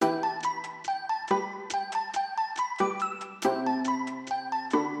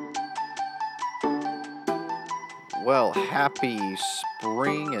Well, happy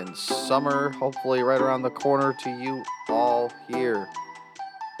spring and summer, hopefully right around the corner to you all here.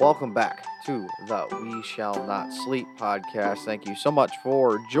 Welcome back to the We Shall Not Sleep podcast. Thank you so much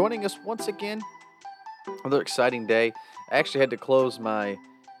for joining us once again. Another exciting day. I actually had to close my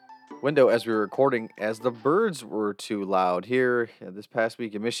window as we were recording as the birds were too loud. Here, this past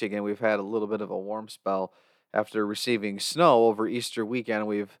week in Michigan, we've had a little bit of a warm spell after receiving snow over Easter weekend.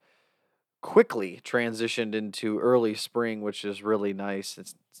 We've quickly transitioned into early spring, which is really nice.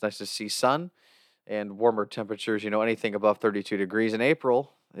 It's nice to see sun and warmer temperatures. Anything above 32 degrees in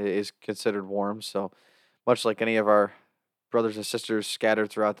April is considered warm. So, much like any of our brothers and sisters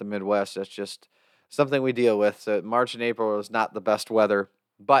scattered throughout the Midwest, that's just something we deal with. So March and April is not the best weather,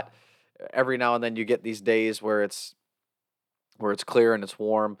 but every now and then you get these days where it's clear and it's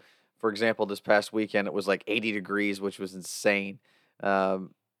warm. For example, this past weekend it was like 80 degrees, which was insane.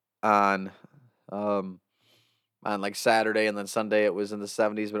 Um, on um, on like Saturday, and then Sunday it was in the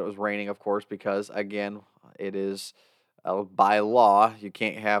 70s, but it was raining, of course, because again, it is by law you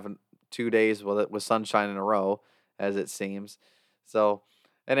can't have 2 days with sunshine in a row, as it seems. So,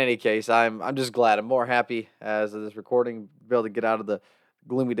 in any case, I'm just glad. I'm more happy as of this recording, to be able to get out of the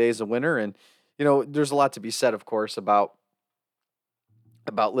gloomy days of winter, and there's a lot to be said, of course, about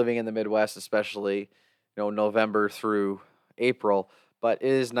living in the Midwest, especially November through April. But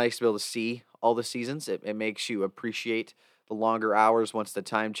it is nice to be able to see all the seasons. It makes you appreciate the longer hours once the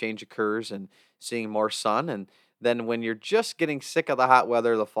time change occurs and seeing more sun. And then when you're just getting sick of the hot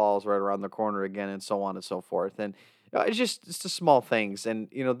weather, the fall's right around the corner again, and so on and so forth. And it's the small things. And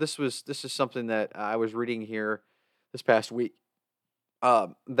this is something that I was reading here this past week,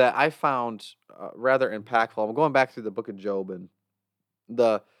 that I found rather impactful. I'm going back through the book of Job, and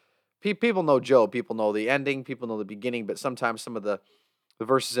the people know Job, people know the ending, people know the beginning, but sometimes some of the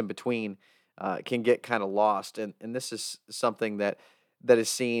verses in between can get kind of lost. And this is something that is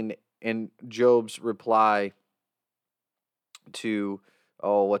seen in Job's reply to,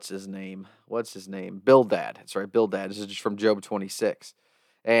 oh, what's his name? What's his name? Bildad. That's right, Bildad. This is just from Job 26.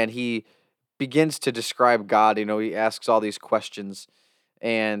 And he begins to describe God. He asks all these questions,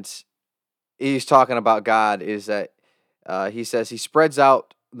 and he's talking about God is that he says he spreads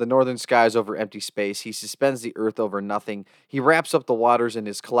out the northern skies over empty space. He suspends the earth over nothing. He wraps up the waters in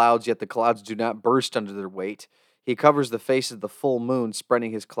his clouds, yet the clouds do not burst under their weight. He covers the face of the full moon,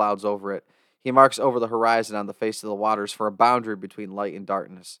 spreading his clouds over it. He marks over the horizon on the face of the waters for a boundary between light and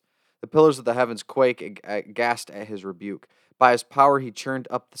darkness. The pillars of the heavens quake, aghast at his rebuke. By his power he churned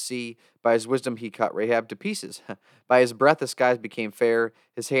up the sea. By his wisdom he cut Rahab to pieces. By his breath the skies became fair.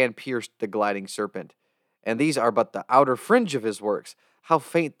 His hand pierced the gliding serpent. And these are but the outer fringe of his works. How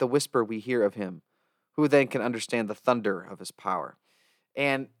faint the whisper we hear of him. Who then can understand the thunder of his power?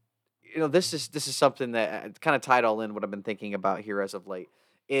 And this is something that kind of tied all in what I've been thinking about here as of late.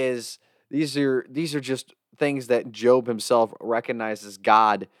 Is these are just things that Job himself recognizes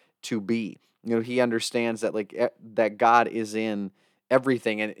God to be. He understands that that God is in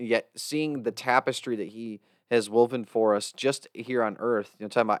everything, and yet seeing the tapestry that He has woven for us just here on Earth.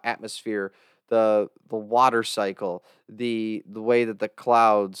 Talking about atmosphere, the water cycle, the way that the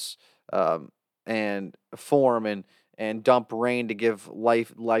clouds and form and dump rain to give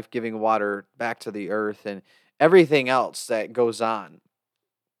life-giving water back to the earth, and everything else that goes on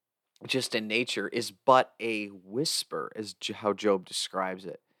just in nature is but a whisper, as how Job describes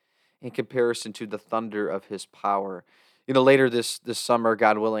it, in comparison to the thunder of his power. Later this summer,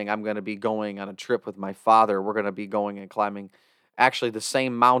 God willing, I'm going to be going on a trip with my father. We're going to be going and climbing actually the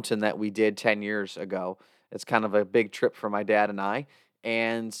same mountain that we did 10 years ago. It's kind of a big trip for my dad and I.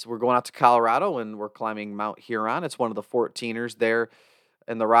 And we're going out to Colorado, and we're climbing Mount Huron. It's one of the 14ers there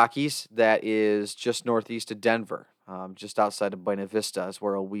in the Rockies that is just northeast of Denver, just outside of Buena Vista is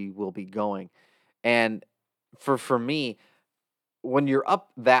where we will be going. And for me, when you're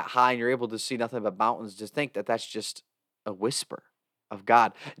up that high and you're able to see nothing but mountains, just think that that's just a whisper of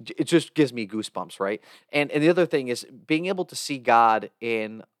God. It just gives me goosebumps, right? And the other thing is being able to see God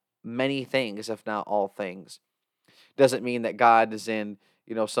in many things, if not all things, doesn't mean that God is in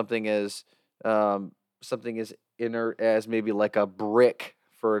something as something as inert as maybe like a brick,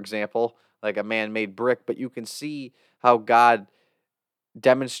 for example, like a man-made brick, but you can see how God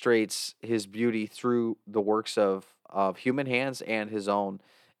demonstrates his beauty through the works of human hands and his own.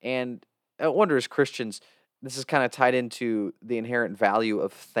 And I wonder, as Christians, this is kind of tied into the inherent value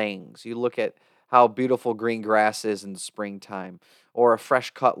of things. You look at how beautiful green grass is in the springtime, or a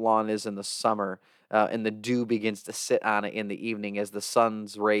fresh cut lawn is in the summer, and the dew begins to sit on it in the evening as the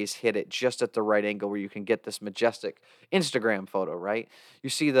sun's rays hit it just at the right angle where you can get this majestic Instagram photo, right? You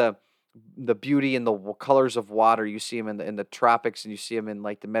see the beauty and the colors of water. You see them in the tropics, and you see them in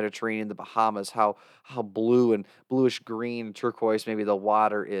like the Mediterranean, the Bahamas. How blue and bluish green, and turquoise maybe the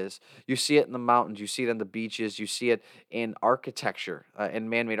water is. You see it in the mountains. You see it on the beaches. You see it in architecture, in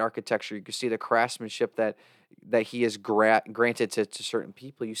man-made architecture. You can see the craftsmanship that he has granted to certain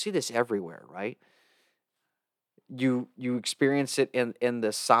people. You see this everywhere, right? You experience it in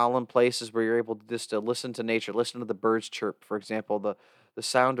the solemn places where you're able to just to listen to nature, listen to the birds chirp, for example, the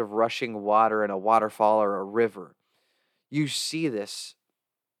sound of rushing water in a waterfall or a river. You see this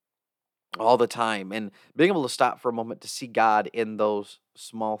all the time, and being able to stop for a moment to see God in those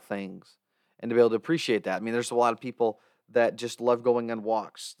small things and to be able to appreciate that. I mean, there's a lot of people that just love going on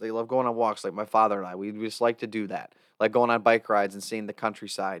walks. They love going on walks, like my father and I. We just like to do that, like going on bike rides and seeing the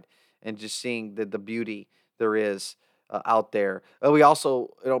countryside and just seeing the beauty there is out there. We also,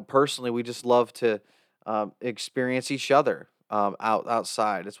 personally, we just love to experience each other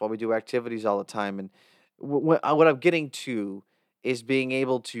outside. That's why we do activities all the time. And what I'm getting to is being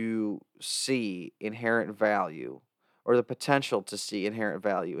able to see inherent value, or the potential to see inherent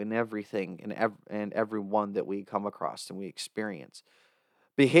value in everything and everyone that we come across and we experience.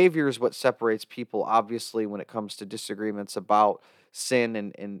 Behavior is what separates people, obviously, when it comes to disagreements about sin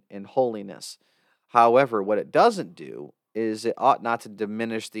and holiness. However, what it doesn't do is it ought not to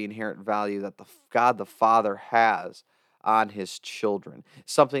diminish the inherent value that God the Father has on his children.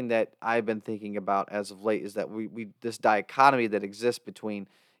 Something that I've been thinking about as of late is that we this dichotomy that exists between,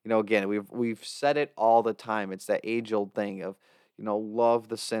 again, we've said it all the time. It's that age old thing of, love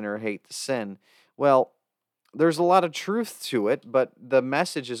the sinner, hate the sin. Well, there's a lot of truth to it, but the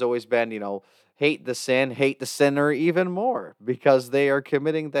message has always been, hate the sin, hate the sinner even more because they are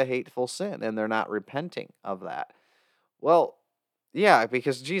committing the hateful sin and they're not repenting of that. Well, yeah,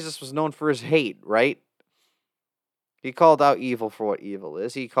 because Jesus was known for his hate, right? He called out evil for what evil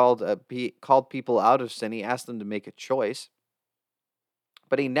is. He called people out of sin. He asked them to make a choice,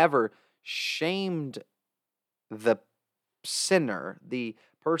 but he never shamed the sinner, the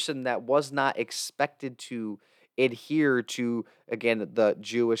person that was not expected to adhere to, again, the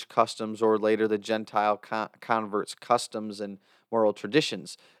Jewish customs or later the Gentile converts' customs and moral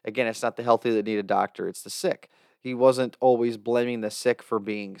traditions. Again, it's not the healthy that need a doctor, it's the sick. He wasn't always blaming the sick for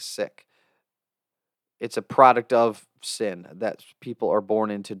being sick. It's a product of sin that people are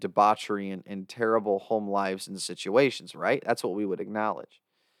born into debauchery and terrible home lives and situations, right? That's what we would acknowledge.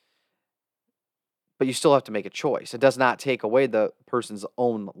 But you still have to make a choice. It does not take away the person's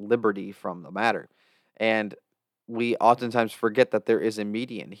own liberty from the matter. And we oftentimes forget that there is a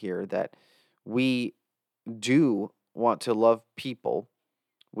median here, that we do want to love people.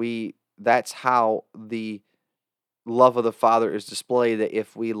 That's how the love of the Father is displayed, that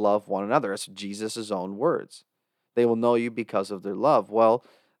if we love one another. That's Jesus' own words. They will know you because of their love. Well,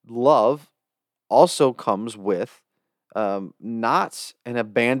 love also comes with not an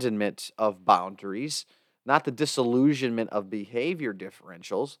abandonment of boundaries, not the disillusionment of behavior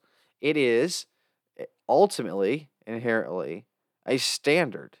differentials. It is ultimately, inherently, a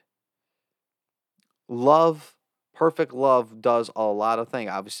standard. Love, perfect love, does a lot of things.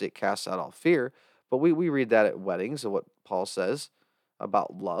 Obviously, it casts out all fear, but we read that at weddings of what Paul says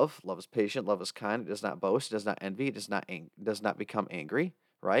about love. Love is patient, love is kind, it does not boast, it does not envy, it does not become angry,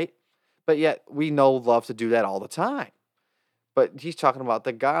 right? But yet we know love to do that all the time. But he's talking about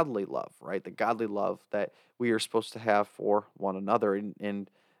the godly love, right? The godly love that we are supposed to have for one another, and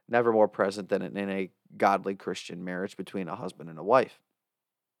never more present than in a godly Christian marriage between a husband and a wife.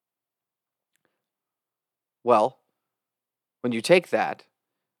 Well, when you take that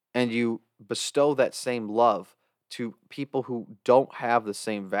and you bestow that same love to people who don't have the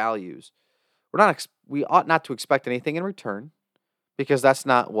same values, we ought not to expect anything in return, because that's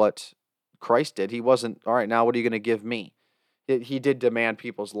not what Christ did. He wasn't, all right, now what are you going to give me? He did demand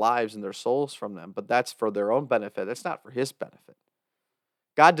people's lives and their souls from them, but that's for their own benefit. That's not for his benefit.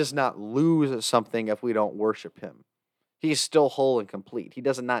 God does not lose something if we don't worship him. He is still whole and complete. He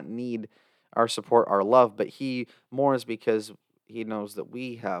does not need our support, our love, but he mourns because he knows that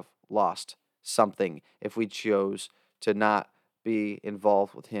we have lost something if we chose to not be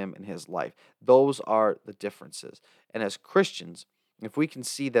involved with him in his life. Those are the differences. And as Christians, if we can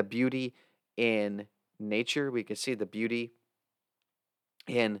see the beauty in nature, we can see the beauty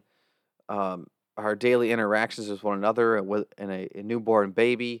in our daily interactions with one another, and a newborn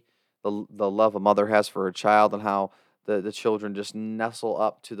baby, the love a mother has for her child, and how the children just nestle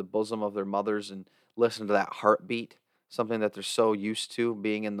up to the bosom of their mothers and listen to that heartbeat, something that they're so used to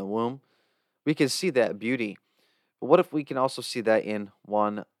being in the womb. We can see that beauty. But what if we can also see that in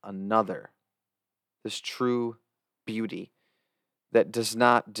one another? This true beauty. that does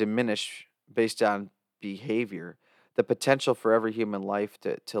not diminish based on behavior. The potential for every human life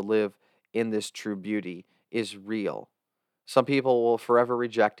to live in this true beauty is real. Some people will forever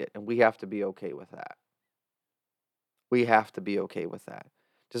reject it, and we have to be okay with that. We have to be okay with that.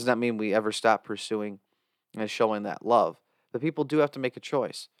 Does not mean we ever stop pursuing and showing that love. But people do have to make a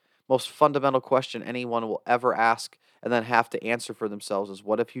choice. Most fundamental question anyone will ever ask and then have to answer for themselves is,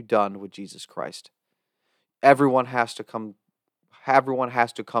 what have you done with Jesus Christ? Everyone has to come everyone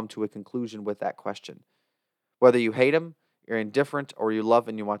has to come to a conclusion with that question. Whether you hate him, you're indifferent, or you love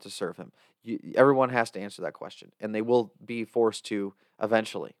and you want to serve him. Everyone has to answer that question, and they will be forced to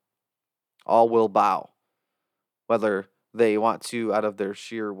eventually. All will bow, whether they want to out of their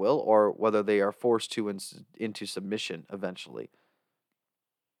sheer will or whether they are forced to into submission eventually.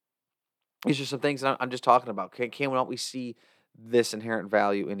 These are some things that I'm just talking about. Can't we see this inherent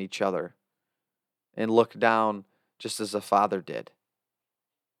value in each other and look down just as the Father did?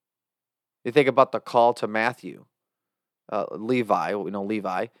 You think about the call to Matthew, Levi, we know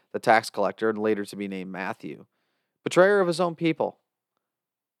Levi, the tax collector, and later to be named Matthew, betrayer of his own people.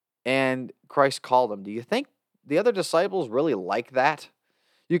 And Christ called him. Do you think the other disciples really like that?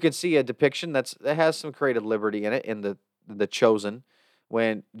 You can see a depiction that has some creative liberty in it in the Chosen,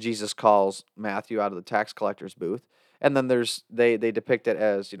 when Jesus calls Matthew out of the tax collector's booth, and then they depict it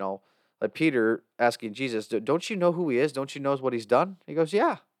as, like Peter asking Jesus, "Don't you know who he is? Don't you know what he's done?" He goes,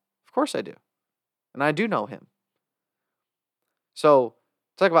 "Yeah, of course I do, and I do know him." So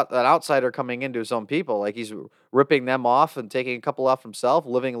talk about an outsider coming into his own people, like he's ripping them off and taking a couple off himself,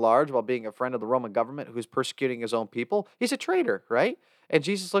 living large while being a friend of the Roman government who's persecuting his own people. He's a traitor, right? And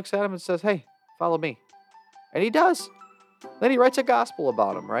Jesus looks at him and says, "Hey, follow me," and he does. Then he writes a gospel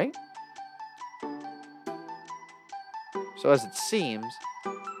about him, right? So as it seems,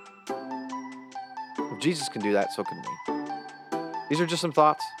 if Jesus can do that, so can we. These are just some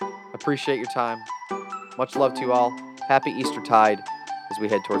thoughts. Appreciate your time. Much love to you all. Happy Easter tide as we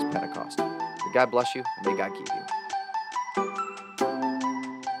head towards Pentecost. May God bless you, and may God keep you.